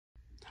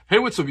Hey,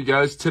 what's up, you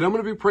guys? Today I'm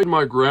going to be pranking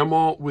my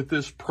grandma with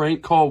this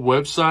prank call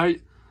website.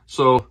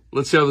 So,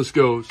 let's see how this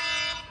goes.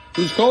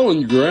 Who's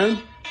calling you,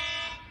 Gran?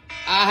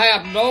 I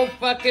have no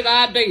fucking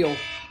idea.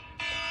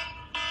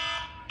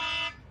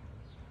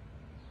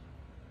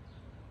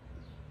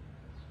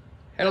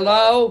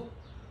 Hello?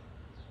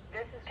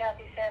 This is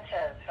Kathy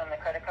Sanchez from the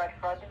Credit Card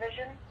Fraud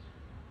Division.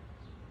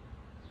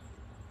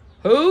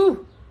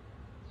 Who?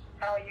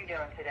 How are you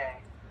doing today?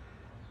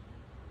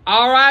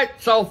 All right,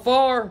 so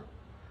far.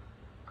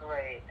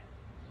 Great.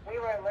 We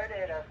were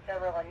alerted of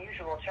several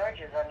unusual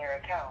charges on your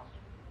account.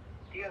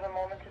 Do you have a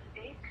moment to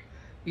speak?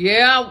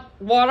 Yeah,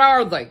 what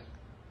are they?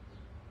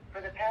 For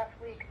the past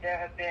week, there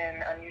have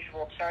been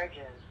unusual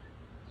charges.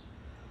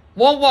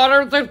 Well, what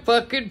are the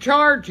fucking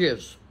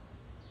charges?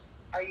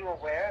 Are you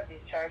aware of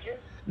these charges?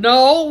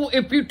 No,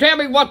 if you tell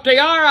me what they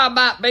are, I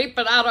might be,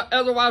 but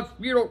otherwise,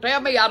 if you don't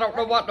tell me, I don't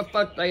know what the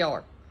fuck they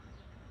are.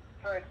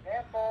 For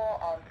example,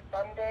 on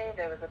Sunday,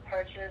 there was a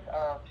purchase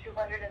of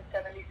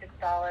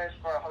 $276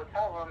 for a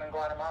hotel room in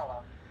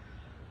Guatemala.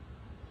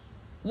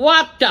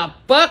 What the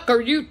fuck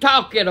are you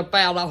talking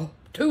about? A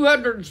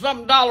 $200 and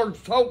something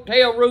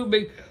hotel room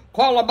in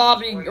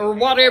Qualamati or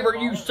whatever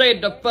you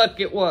said the fuck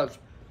it was.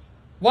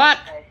 What?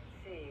 I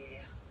see.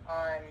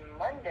 On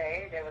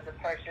Monday, there was a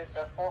purchase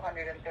of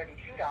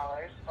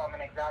 $432 from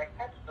an exotic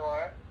pet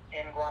store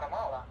in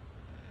Guatemala.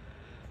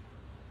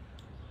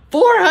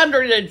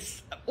 400 and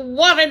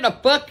what in the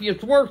fuck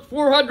is worth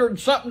 $400 and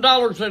something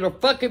at a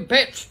fucking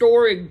pet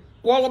store in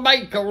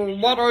Guatemala or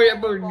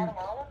whatever?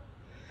 Guatemala?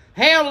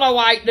 Hell no,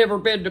 I ain't never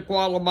been to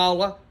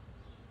Guatemala.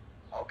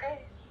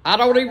 Okay. I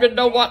don't even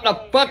know what the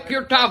fuck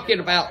you're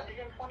talking about.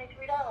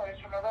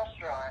 $123 from a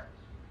restaurant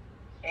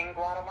in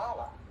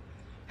Guatemala.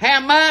 How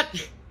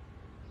much?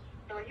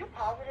 So are you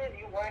positive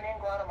you weren't in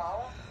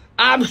Guatemala?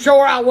 I'm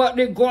sure I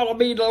wasn't in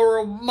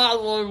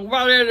Guatemala or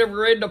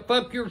whatever in the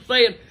fuck you're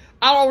saying.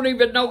 I don't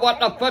even know what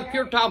the fuck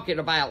you're talking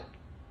about.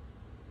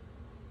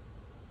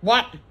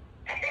 What?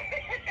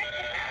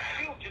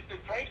 You've just been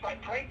pranked by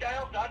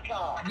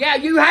prankdials.com. Yeah,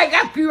 you hang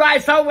up, you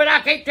asshole, and I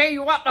can't tell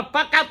you what the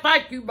fuck I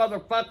think, you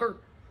motherfucker.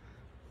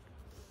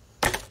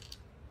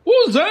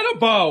 What was that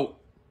about?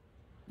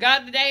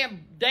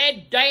 Goddamn,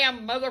 dead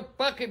damn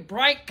motherfucking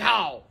prank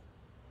call.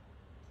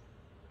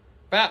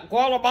 About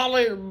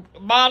Guatemala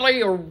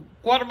or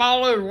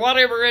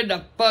whatever in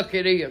the fuck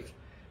it is.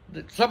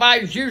 That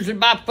somebody's using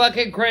my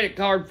fucking credit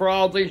card for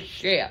all this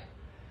shit.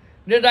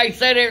 Then they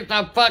said it's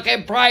a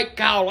fucking prank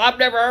call. I've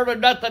never heard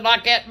of nothing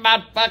like that in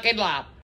my fucking life.